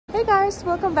Hey guys,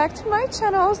 welcome back to my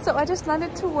channel. So I just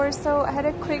landed to Warsaw. I had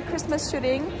a quick Christmas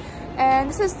shooting and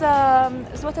this is the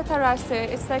Złote Tarasy.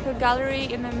 It's like a gallery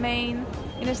in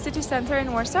the city center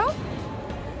in Warsaw.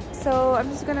 So I'm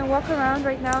just gonna walk around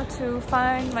right now to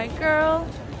find my girl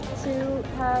to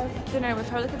have dinner with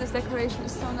her. Look at this decoration,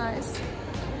 it's so nice.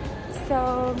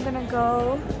 So I'm gonna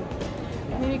go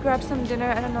maybe grab some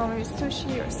dinner. I don't know, maybe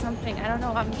sushi or something. I don't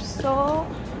know, I'm so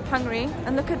hungry.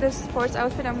 And look at this sports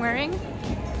outfit I'm wearing.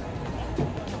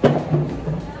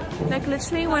 Like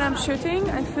literally when I'm shooting,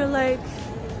 I feel like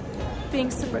being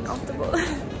super comfortable.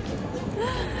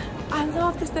 I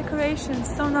love this decoration,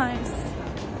 so nice.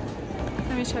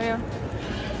 Let me show you.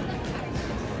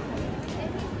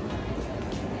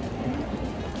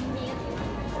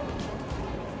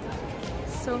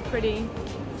 So pretty.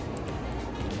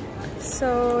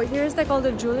 So here's like all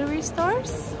the jewelry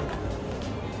stores.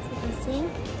 You can see,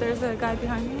 there's a guy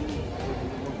behind me.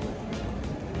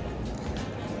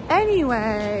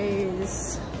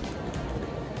 Anyways,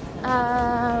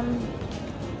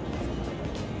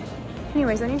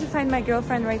 I need to find my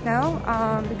girlfriend right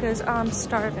now because I'm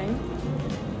starving.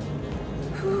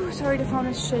 Whew, sorry, the phone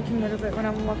is shaking a little bit when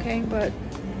I'm walking, but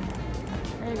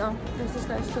there you go. There's this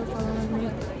guy still following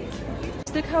me.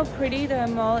 Just look how pretty the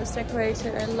mall is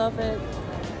decorated. I love it.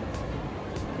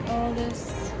 All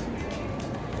this.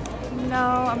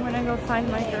 Now I'm gonna go find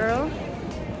my girl.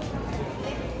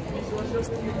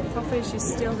 Hopefully she's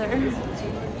still there.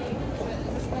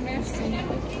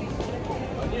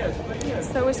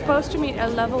 So we're supposed to meet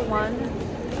at level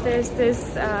 1. There's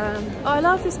this, oh, I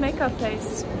love this makeup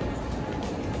place.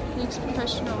 Looks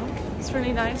professional. It's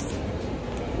really nice.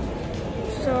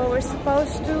 So we're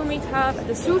supposed to meet up at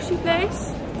the sushi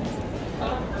place.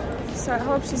 So I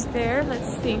hope she's there.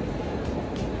 Let's see.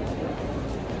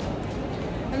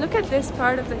 And look at this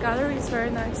part of the gallery. It's very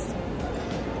nice.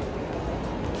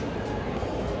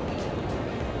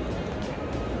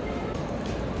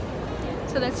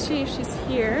 So let's see if she's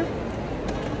here.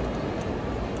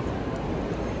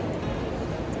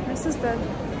 This is the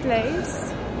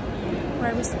place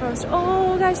where we're supposed to...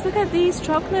 Oh guys, look at these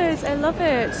chocolates. I love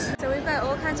it. So we've got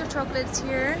all kinds of chocolates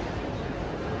here.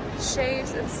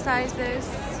 Shapes and sizes.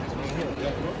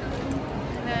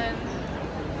 And then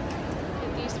look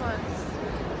at these ones.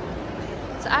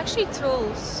 It's actually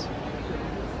tools.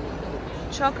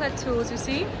 Chocolate tools, you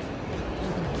see?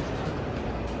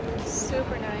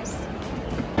 Super nice.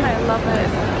 I love it.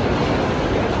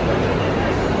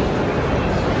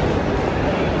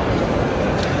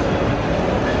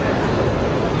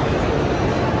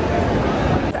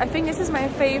 I think this is my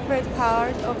favorite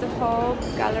part of the whole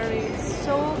gallery. It's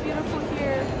so beautiful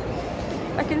here.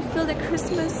 I can feel the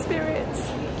Christmas spirit.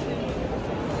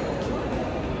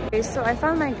 Okay, so I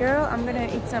found my girl. I'm gonna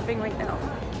eat something right now.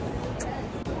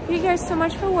 Thank you guys so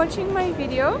much for watching my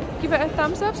video. Give it a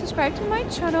thumbs up, subscribe to my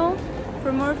channel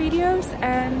for more videos,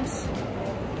 and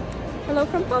hello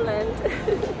from Poland.